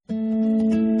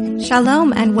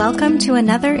Shalom and welcome to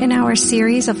another in our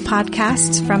series of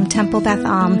podcasts from Temple Beth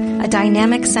Am, a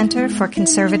dynamic center for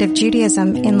conservative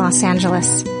Judaism in Los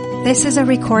Angeles. This is a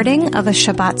recording of a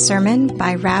Shabbat sermon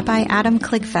by Rabbi Adam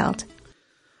Kligfeld.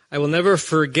 I will never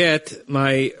forget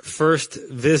my first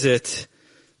visit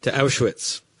to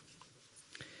Auschwitz.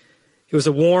 It was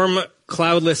a warm,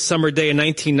 cloudless summer day in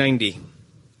 1990.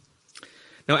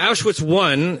 Now, Auschwitz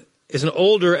I is an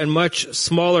older and much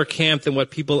smaller camp than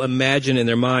what people imagine in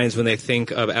their minds when they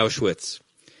think of Auschwitz.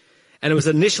 And it was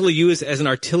initially used as an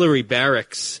artillery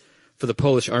barracks for the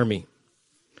Polish army.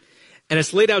 And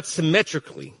it's laid out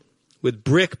symmetrically with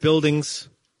brick buildings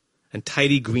and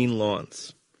tidy green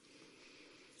lawns.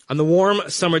 On the warm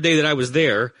summer day that I was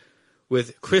there,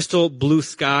 with crystal blue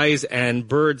skies and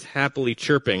birds happily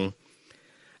chirping,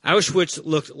 Auschwitz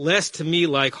looked less to me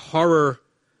like horror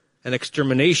and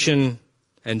extermination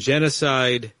and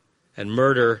genocide and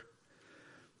murder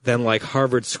than like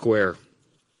Harvard Square.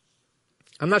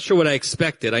 I'm not sure what I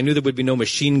expected. I knew there would be no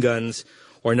machine guns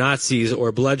or Nazis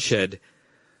or bloodshed,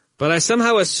 but I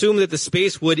somehow assumed that the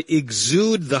space would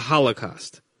exude the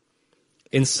Holocaust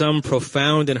in some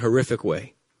profound and horrific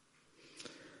way.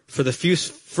 For the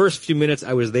first few minutes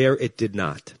I was there, it did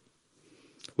not.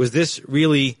 Was this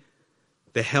really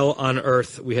the hell on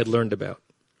earth we had learned about?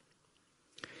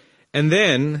 And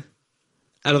then,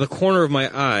 out of the corner of my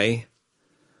eye,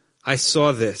 I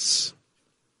saw this,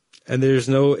 and there's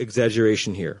no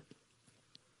exaggeration here.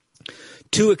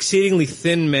 Two exceedingly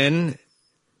thin men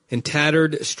in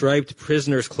tattered, striped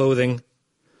prisoners' clothing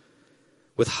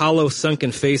with hollow,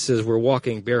 sunken faces were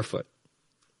walking barefoot.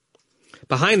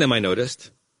 Behind them, I noticed,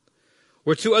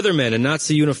 were two other men in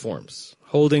Nazi uniforms,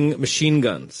 holding machine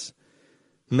guns,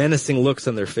 menacing looks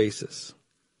on their faces.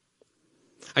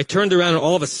 I turned around and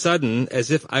all of a sudden, as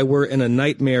if I were in a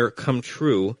nightmare come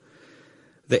true,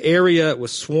 the area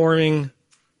was swarming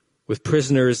with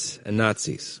prisoners and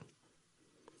Nazis.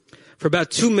 For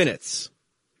about 2 minutes,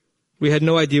 we had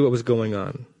no idea what was going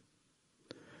on.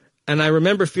 And I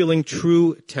remember feeling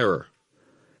true terror,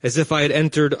 as if I had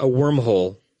entered a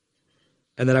wormhole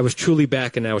and that I was truly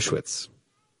back in Auschwitz.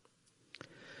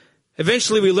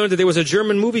 Eventually, we learned that there was a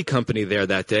German movie company there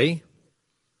that day,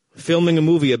 filming a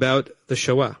movie about the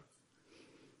Shoah.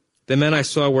 The men I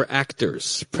saw were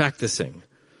actors, practicing,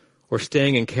 or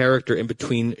staying in character in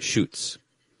between shoots.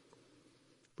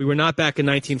 We were not back in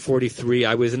 1943.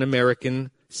 I was an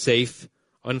American, safe,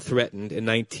 unthreatened in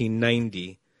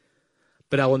 1990.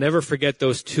 But I will never forget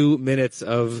those 2 minutes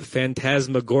of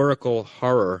phantasmagorical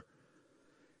horror,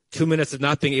 2 minutes of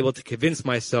not being able to convince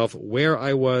myself where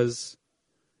I was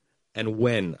and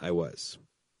when I was.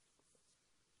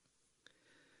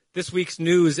 This week's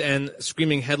news and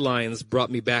screaming headlines brought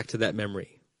me back to that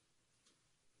memory.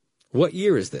 What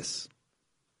year is this?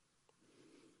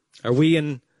 Are we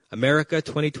in America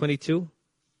 2022?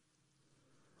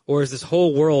 Or is this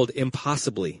whole world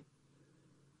impossibly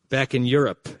back in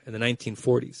Europe in the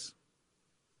 1940s?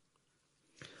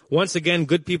 Once again,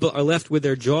 good people are left with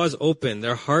their jaws open,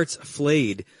 their hearts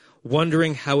flayed,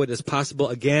 wondering how it is possible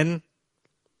again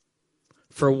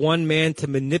for one man to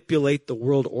manipulate the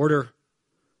world order,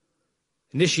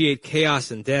 initiate chaos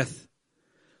and death,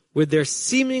 with there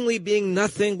seemingly being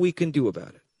nothing we can do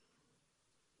about it.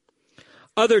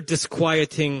 Other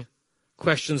disquieting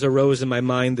questions arose in my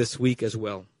mind this week as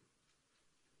well.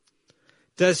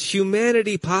 Does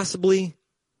humanity possibly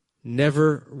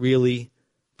never really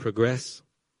progress?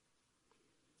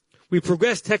 We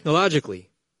progress technologically,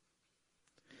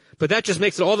 but that just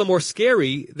makes it all the more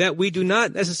scary that we do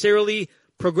not necessarily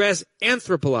progress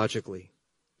anthropologically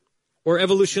or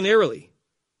evolutionarily.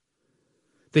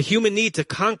 The human need to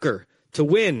conquer, to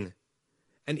win,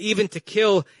 and even to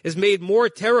kill is made more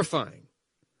terrifying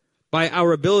by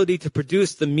our ability to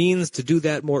produce the means to do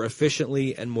that more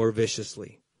efficiently and more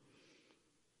viciously.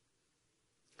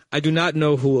 I do not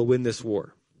know who will win this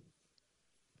war,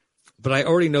 but I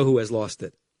already know who has lost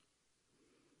it.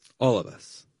 All of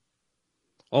us.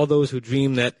 All those who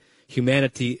dream that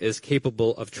humanity is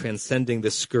capable of transcending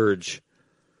this scourge.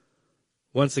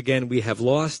 Once again, we have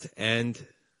lost, and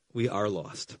we are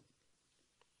lost.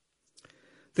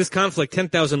 This conflict,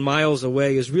 10,000 miles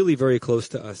away, is really very close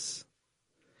to us.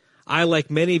 I,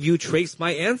 like many of you, trace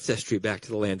my ancestry back to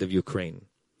the land of Ukraine.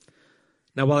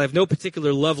 Now, while I have no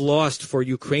particular love lost for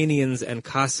Ukrainians and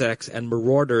Cossacks and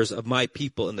marauders of my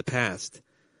people in the past,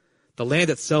 the land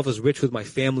itself is rich with my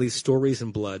family's stories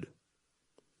and blood.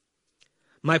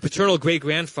 My paternal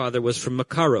great-grandfather was from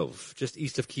Makarov, just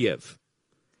east of Kiev,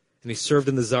 and he served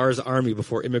in the Tsar's army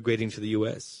before immigrating to the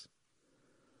U.S.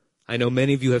 I know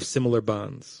many of you have similar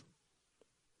bonds.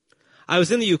 I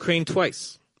was in the Ukraine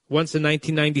twice, once in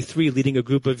 1993 leading a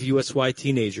group of USY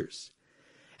teenagers,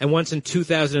 and once in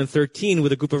 2013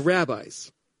 with a group of rabbis.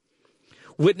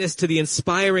 Witness to the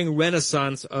inspiring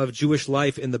renaissance of Jewish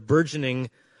life in the burgeoning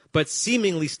but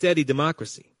seemingly steady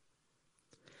democracy.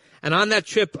 And on that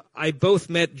trip, I both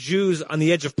met Jews on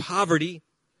the edge of poverty,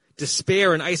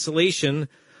 despair, and isolation,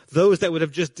 those that would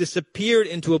have just disappeared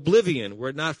into oblivion were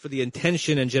it not for the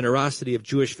intention and generosity of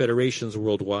Jewish federations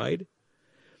worldwide.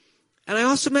 And I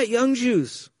also met young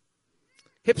Jews,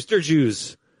 hipster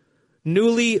Jews,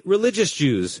 newly religious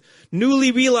Jews,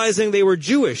 newly realizing they were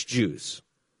Jewish Jews,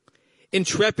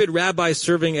 intrepid rabbis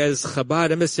serving as Chabad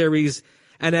emissaries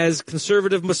and as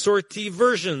conservative Masorti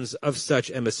versions of such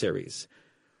emissaries,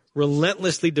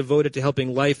 relentlessly devoted to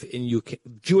helping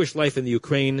Jewish life in the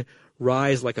Ukraine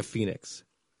rise like a phoenix.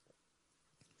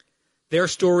 Their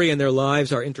story and their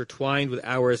lives are intertwined with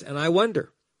ours, and I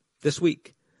wonder, this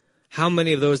week, how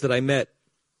many of those that I met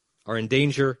are in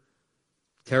danger,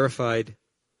 terrified,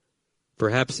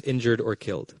 perhaps injured or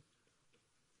killed.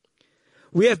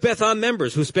 We have Beth Am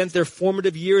members who spent their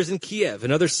formative years in Kiev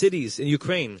and other cities in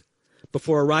Ukraine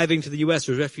before arriving to the U.S.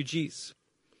 as refugees.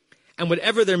 And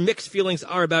whatever their mixed feelings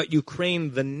are about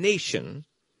Ukraine, the nation,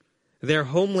 their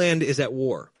homeland is at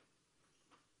war.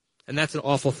 And that's an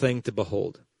awful thing to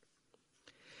behold.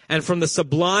 And from the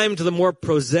sublime to the more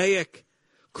prosaic,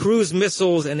 cruise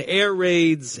missiles and air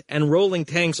raids and rolling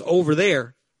tanks over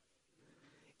there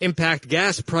impact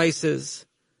gas prices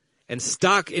and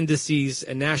stock indices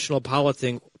and national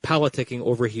politicking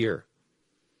over here.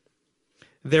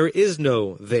 There is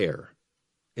no there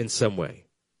in some way.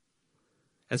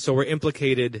 And so we're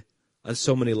implicated on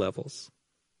so many levels.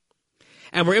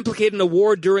 And we're implicated in a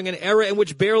war during an era in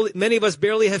which many of us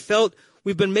barely have felt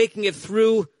we've been making it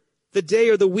through the day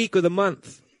or the week or the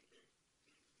month.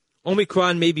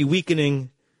 Omicron may be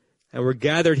weakening, and we're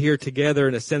gathered here together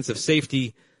in a sense of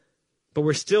safety, but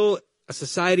we're still a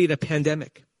society in a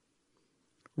pandemic,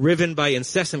 riven by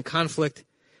incessant conflict,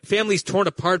 families torn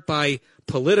apart by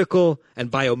political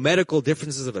and biomedical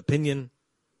differences of opinion,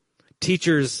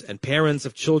 teachers and parents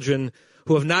of children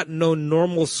who have not known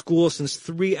normal school since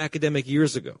 3 academic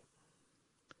years ago.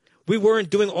 We weren't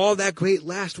doing all that great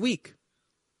last week.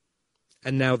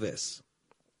 And now this.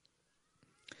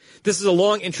 This is a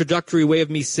long introductory way of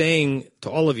me saying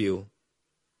to all of you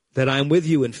that I'm with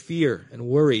you in fear and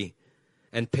worry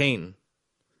and pain.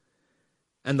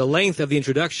 And the length of the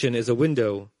introduction is a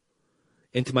window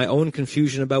into my own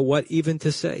confusion about what even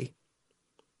to say,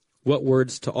 what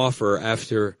words to offer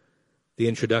after the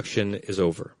introduction is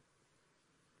over.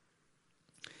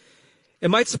 It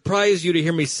might surprise you to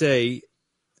hear me say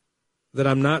that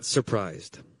I'm not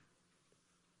surprised.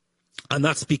 I'm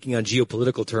not speaking on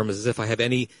geopolitical terms as if I have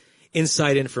any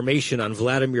inside information on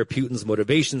Vladimir Putin's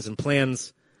motivations and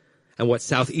plans and what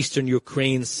southeastern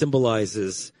Ukraine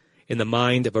symbolizes in the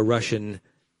mind of a Russian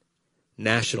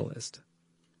nationalist.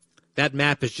 That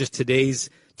map is just today's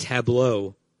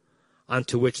tableau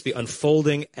onto which the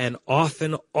unfolding and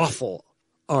often awful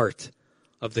art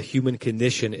of the human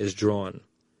condition is drawn.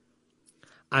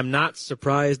 I'm not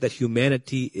surprised that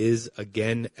humanity is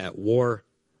again at war.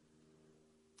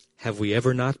 Have we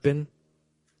ever not been?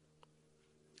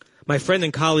 My friend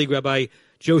and colleague, Rabbi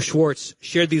Joe Schwartz,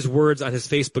 shared these words on his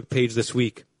Facebook page this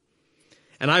week.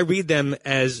 And I read them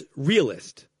as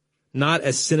realist, not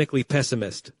as cynically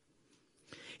pessimist.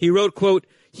 He wrote, quote,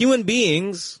 "Human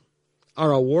beings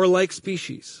are a warlike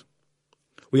species.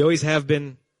 We always have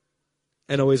been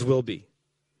and always will be.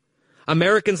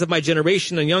 Americans of my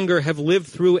generation and younger have lived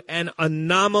through an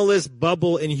anomalous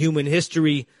bubble in human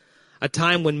history, a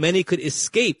time when many could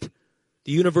escape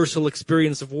the universal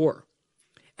experience of war.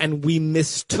 And we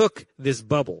mistook this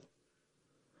bubble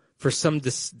for some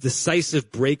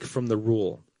decisive break from the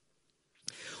rule.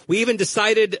 We even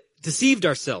deceived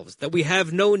ourselves that we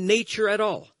have no nature at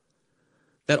all,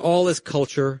 that all is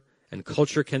culture, and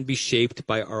culture can be shaped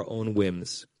by our own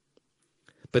whims.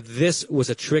 But this was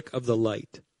a trick of the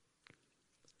light.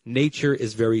 Nature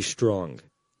is very strong."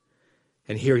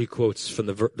 And here he quotes from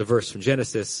the verse from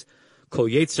Genesis, "Kol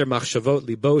yetzer machshavot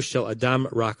libo shel adam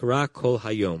rak ra kol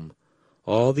hayom."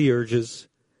 All the urges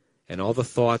and all the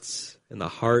thoughts in the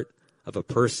heart of a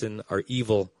person are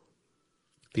evil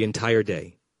the entire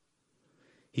day.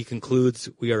 He concludes,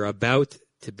 we are about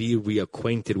to be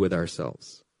reacquainted with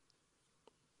ourselves.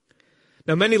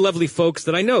 Now, many lovely folks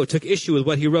that I know took issue with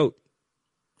what he wrote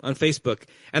on Facebook,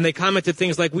 and they commented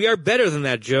things like, "We are better than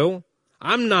that, Joe.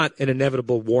 I'm not an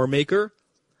inevitable war maker.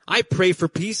 I pray for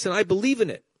peace and I believe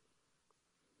in it."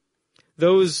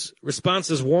 Those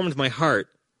responses warmed my heart,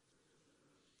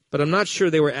 but I'm not sure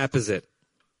they were apposite.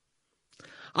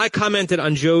 I commented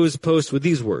on Joe's post with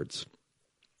these words.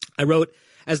 I wrote,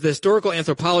 as the historical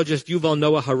anthropologist Yuval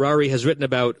Noah Harari has written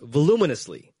about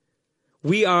voluminously,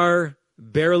 we are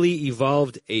barely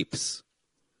evolved apes.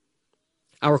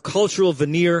 Our cultural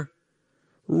veneer,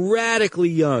 radically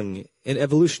young in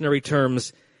evolutionary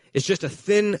terms, is just a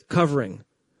thin covering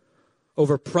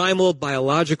over primal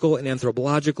biological and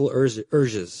anthropological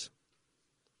urges.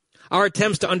 Our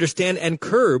attempts to understand and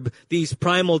curb these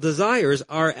primal desires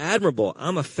are admirable.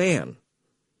 I'm a fan.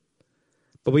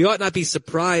 But we ought not be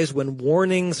surprised when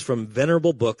warnings from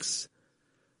venerable books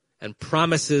and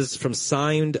promises from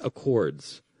signed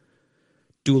accords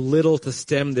do little to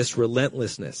stem this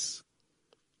relentlessness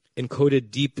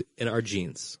encoded deep in our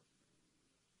genes.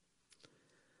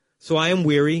 So I am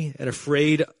weary and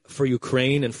afraid for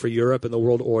Ukraine and for Europe and the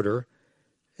world order,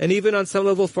 and even on some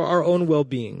level for our own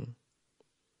well-being.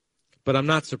 But I'm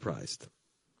not surprised.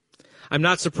 I'm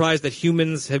not surprised that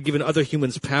humans have given other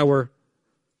humans power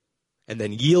and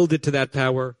then yielded to that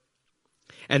power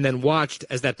and then watched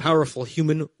as that powerful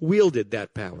human wielded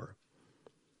that power.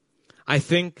 I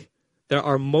think there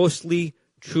are mostly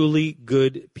truly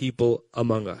good people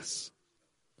among us.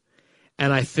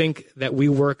 And I think that we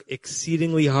work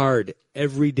exceedingly hard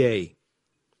every day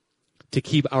to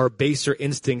keep our baser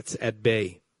instincts at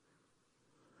bay.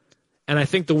 And I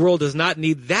think the world does not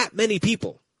need that many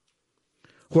people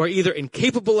who are either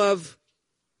incapable of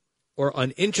or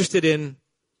uninterested in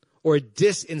or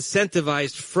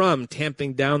disincentivized from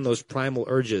tamping down those primal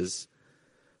urges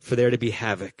for there to be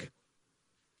havoc,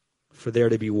 for there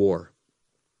to be war.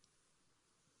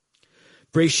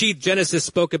 Breshit, Genesis,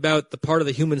 spoke about the part of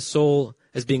the human soul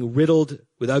as being riddled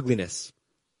with ugliness.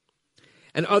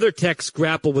 And other texts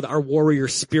grapple with our warrior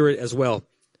spirit as well.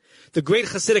 The great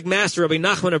Hasidic master, Rabbi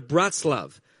Nachman of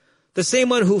Bratslav, the same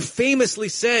one who famously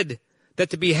said that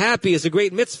to be happy is a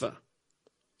great mitzvah,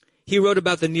 he wrote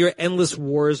about the near endless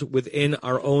wars within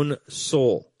our own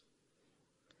soul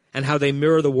and how they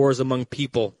mirror the wars among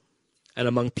people and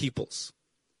among peoples.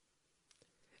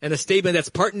 And a statement that's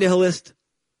part nihilist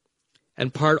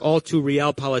and part all too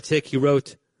realpolitik, he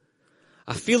wrote,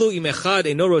 Afilu im echad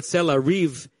eino rotzeh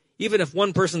lariv, even if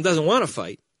one person doesn't want to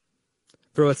fight,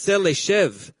 v'rotzeh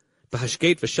leshev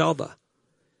b'hashket v'shalva,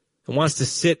 and wants to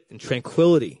sit in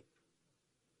tranquility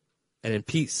and in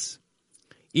peace.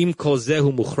 Im kol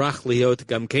zehu muchrach liot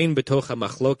gam kein betoch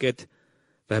hamachloket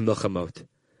v'hamilchamot.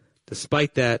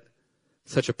 Despite that,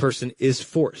 such a person is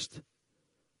forced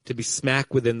to be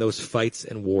smack within those fights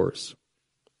and wars.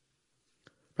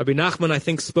 Rabbi Nachman, I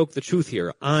think, spoke the truth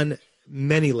here on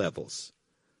many levels.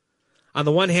 On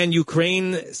the one hand,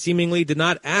 Ukraine seemingly did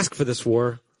not ask for this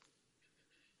war,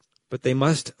 but they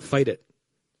must fight it.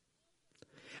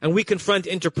 And we confront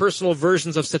interpersonal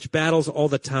versions of such battles all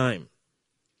the time.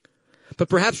 But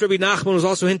perhaps Rabbi Nachman was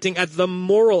also hinting at the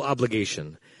moral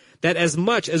obligation that as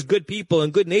much as good people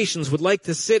and good nations would like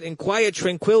to sit in quiet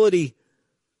tranquility,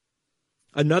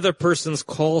 another person's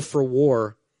call for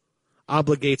war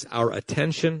obligates our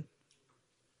attention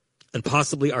and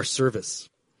possibly our service.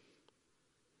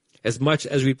 As much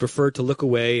as we prefer to look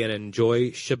away and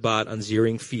enjoy Shabbat on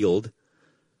Ziering Field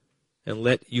and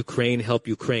let Ukraine help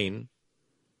Ukraine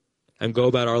and go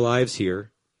about our lives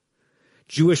here,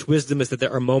 Jewish wisdom is that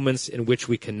there are moments in which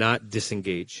we cannot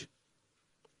disengage.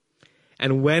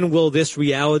 And when will this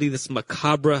reality, this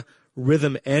macabre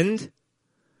rhythm end?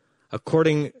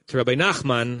 According to Rabbi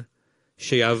Nachman,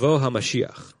 Sheyavo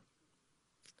HaMashiach,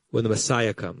 when the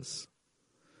Messiah comes.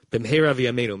 B'mheira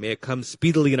v'yameinu, may it come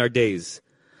speedily in our days.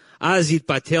 Az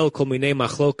yitbatel kol minei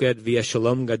machloket v'yeh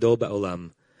shalom gadol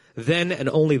ba'olam. Then and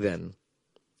only then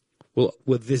will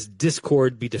this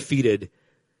discord be defeated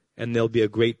and there'll be a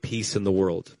great peace in the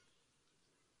world.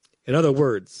 In other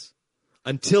words,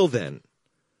 until then,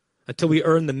 until we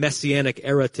earn the messianic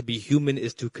era, to be human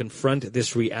is to confront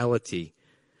this reality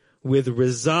with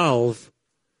resolve,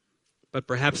 but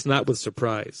perhaps not with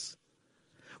surprise,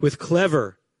 with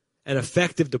clever and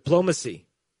effective diplomacy,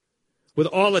 with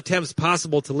all attempts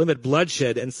possible to limit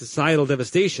bloodshed and societal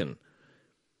devastation,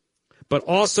 but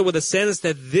also with a sense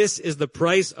that this is the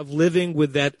price of living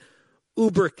with that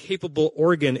uber-capable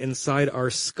organ inside our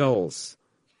skulls,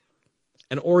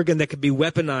 an organ that can be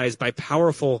weaponized by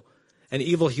powerful and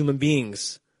evil human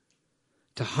beings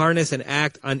to harness and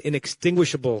act on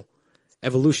inextinguishable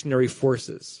evolutionary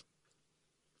forces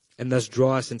and thus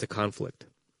draw us into conflict.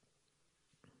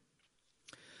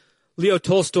 Leo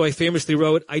Tolstoy famously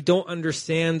wrote, I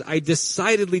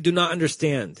decidedly do not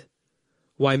understand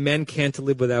why men can't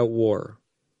live without war.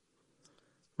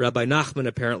 Rabbi Nachman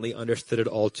apparently understood it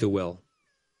all too well.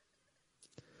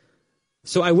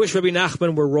 So I wish Rabbi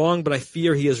Nachman were wrong, but I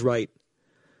fear he is right.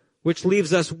 Which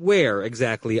leaves us where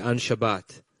exactly on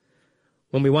Shabbat?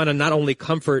 when we want to not only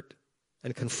comfort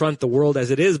and confront the world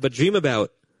as it is, but dream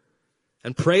about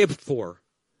and pray for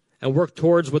and work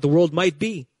towards what the world might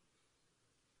be.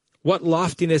 What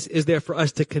loftiness is there for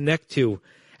us to connect to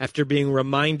after being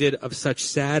reminded of such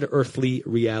sad earthly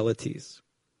realities?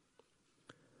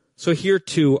 So here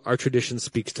too our tradition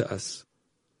speaks to us.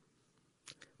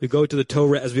 We go to the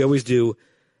Torah as we always do,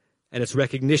 and its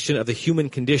recognition of the human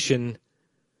condition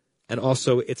and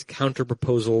also its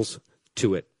counter-proposals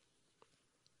to it.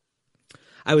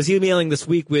 I was emailing this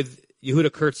week with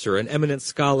Yehuda Kurtzer, an eminent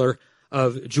scholar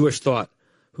of Jewish thought,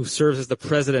 who serves as the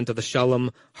president of the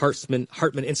Shalom Hartman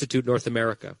Institute North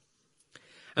America.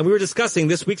 And we were discussing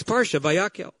this week's Parsha,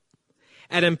 Vayakhel,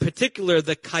 and in particular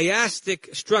the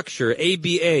chiastic structure,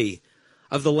 ABA,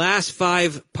 of the last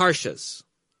 5 Parshas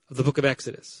of the book of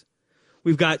Exodus.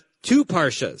 We've got 2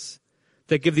 Parshas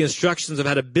that give the instructions of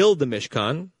how to build the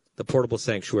Mishkan, the portable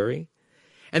sanctuary.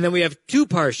 And then we have 2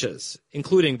 Parshas,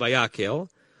 including Vayakhel,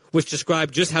 which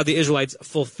describe just how the Israelites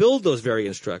fulfilled those very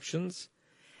instructions.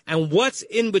 And what's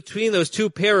in between those 2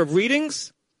 pair of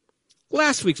readings?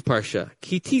 Last week's Parsha,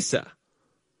 Ki Tisa,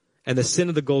 and the sin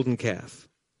of the golden calf.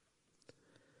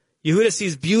 Yehuda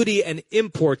sees beauty and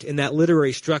import in that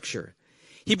literary structure.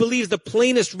 He believes the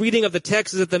plainest reading of the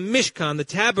text is that the Mishkan, the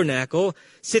tabernacle,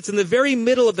 sits in the very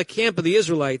middle of the camp of the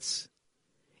Israelites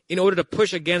in order to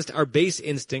push against our base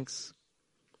instincts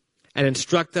and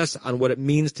instruct us on what it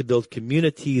means to build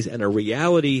communities and a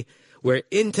reality where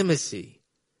intimacy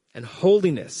and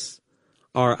holiness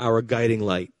are our guiding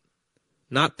light.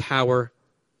 Not power,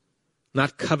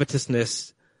 not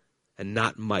covetousness, and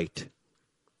not might.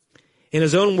 In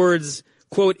his own words,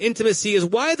 quote, intimacy is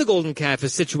why the golden calf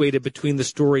is situated between the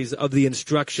stories of the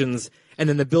instructions and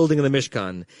in the building of the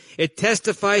Mishkan. It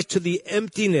testifies to the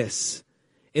emptiness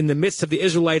in the midst of the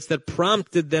Israelites that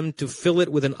prompted them to fill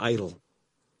it with an idol.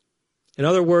 In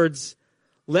other words,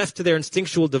 left to their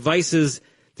instinctual devices,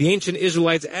 the ancient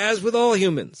Israelites, as with all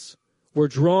humans, were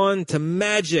drawn to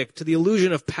magic, to the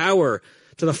illusion of power,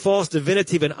 to the false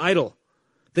divinity of an idol,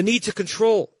 the need to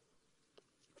control,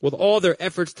 with all their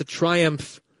efforts to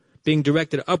triumph being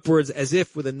directed upwards as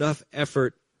if with enough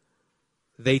effort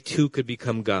they too could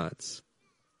become gods.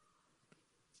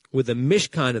 With the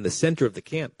Mishkan in the center of the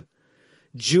camp,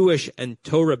 Jewish and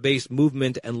Torah-based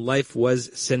movement and life was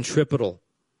centripetal,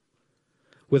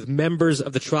 with members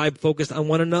of the tribe focused on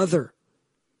one another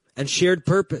and shared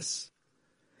purpose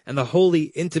and the holy,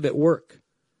 intimate work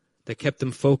that kept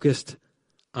them focused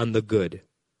on the good.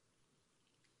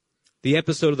 The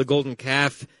episode of the golden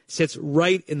calf sits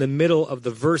right in the middle of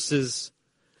the verses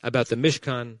about the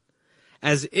Mishkan,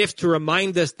 as if to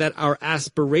remind us that our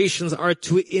aspirations are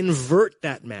to invert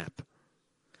that map,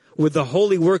 with the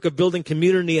holy work of building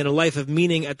community and a life of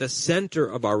meaning at the center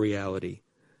of our reality,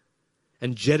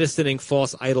 and jettisoning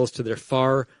false idols to their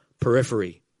far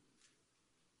periphery.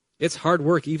 It's hard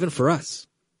work even for us.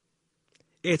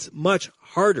 It's much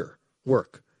harder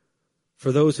work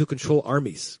for those who control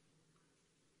armies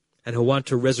and who want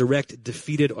to resurrect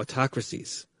defeated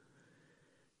autocracies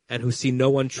and who see no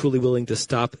one truly willing to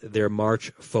stop their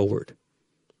march forward.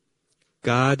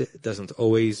 God doesn't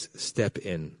always step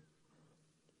in.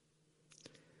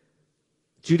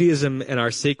 Judaism and our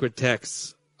sacred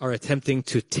texts are attempting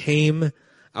to tame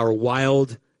our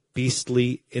wild,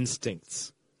 beastly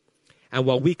instincts. And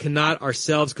while we cannot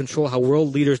ourselves control how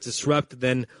world leaders disrupt,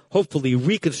 then hopefully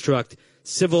reconstruct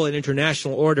civil and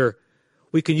international order,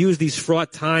 we can use these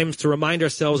fraught times to remind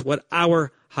ourselves what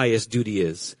our highest duty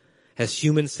is as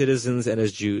human citizens and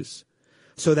as Jews,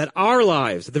 so that our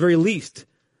lives, at the very least,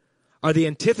 are the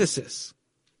antithesis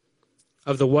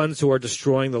of the ones who are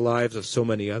destroying the lives of so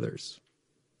many others.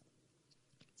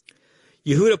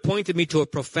 Yehuda pointed me to a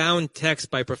profound text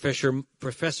by Professor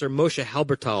Moshe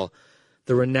Halbertal,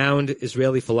 the renowned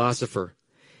Israeli philosopher.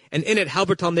 And in it,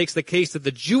 Halbertal makes the case that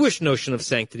the Jewish notion of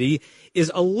sanctity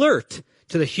is alert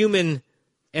to the human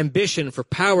ambition for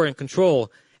power and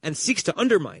control and seeks to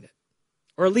undermine it,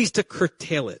 or at least to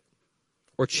curtail it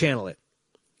or channel it.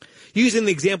 Using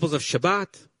the examples of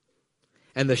Shabbat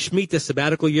and the Shemitah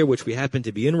sabbatical year, which we happen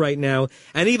to be in right now,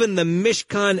 and even the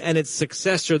Mishkan and its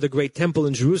successor, the great temple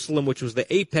in Jerusalem, which was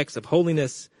the apex of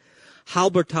holiness,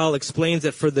 Halbertal explains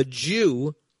that for the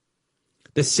Jew,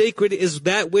 the sacred is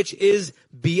that which is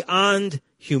beyond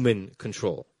human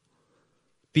control,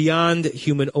 beyond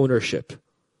human ownership,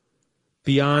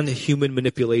 beyond human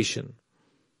manipulation.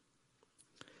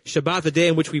 Shabbat, the day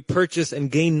in which we purchase and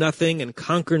gain nothing and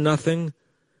conquer nothing,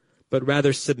 but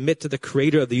rather submit to the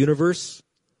creator of the universe,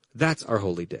 that's our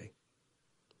holy day.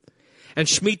 And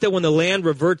Shemitah, when the land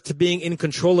reverts to being in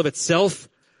control of itself,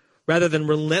 rather than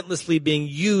relentlessly being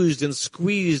used and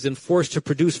squeezed and forced to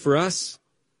produce for us,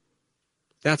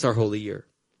 That's our holy year.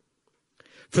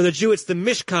 For the Jew, it's the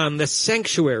Mishkan, the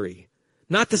sanctuary,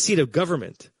 not the seat of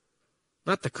government,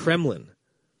 not the Kremlin,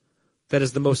 that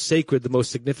is the most sacred, the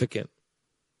most significant.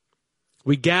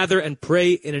 We gather and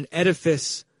pray in an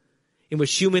edifice in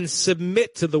which humans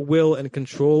submit to the will and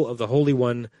control of the Holy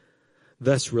One,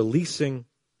 thus releasing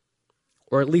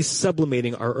or at least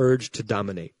sublimating our urge to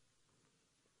dominate.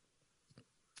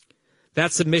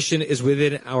 That submission is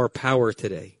within our power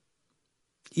today,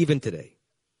 even today.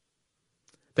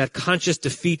 That conscious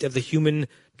defeat of the human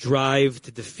drive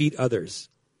to defeat others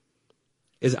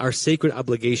is our sacred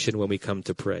obligation when we come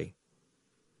to pray.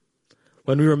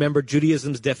 When we remember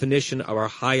Judaism's definition of our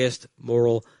highest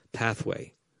moral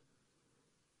pathway.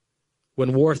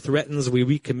 When war threatens, we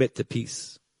recommit to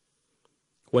peace.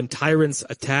 When tyrants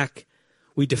attack,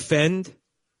 we defend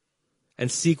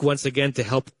and seek once again to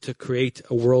help to create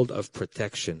a world of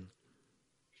protection.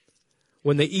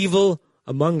 When the evil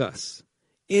among us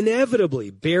inevitably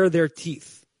bare their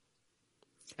teeth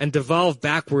and devolve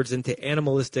backwards into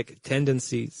animalistic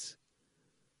tendencies,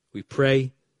 we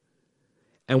pray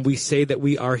and we say that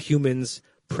we are humans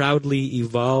proudly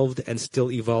evolved and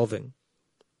still evolving.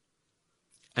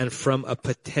 And from a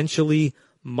potentially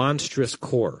monstrous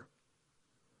core,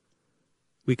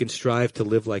 we can strive to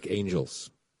live like angels.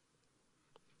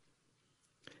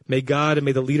 May God and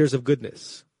may the leaders of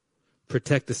goodness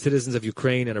protect the citizens of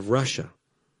Ukraine and of Russia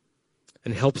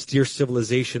and help steer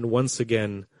civilization once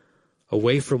again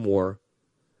away from war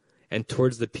and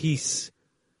towards the peace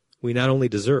we not only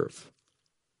deserve,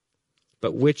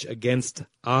 but which against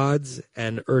odds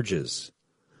and urges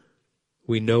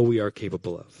we know we are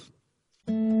capable of.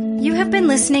 You have been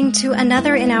listening to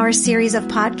another in our series of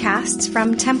podcasts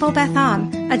from Temple Beth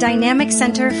Am, a dynamic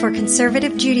center for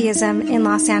conservative Judaism in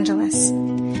Los Angeles.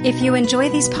 If you enjoy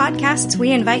these podcasts,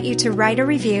 we invite you to write a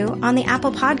review on the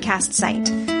Apple Podcast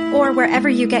site or wherever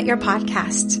you get your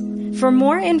podcasts. For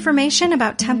more information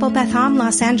about Temple Beth Am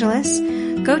Los Angeles,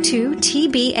 go to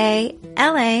tbala.org.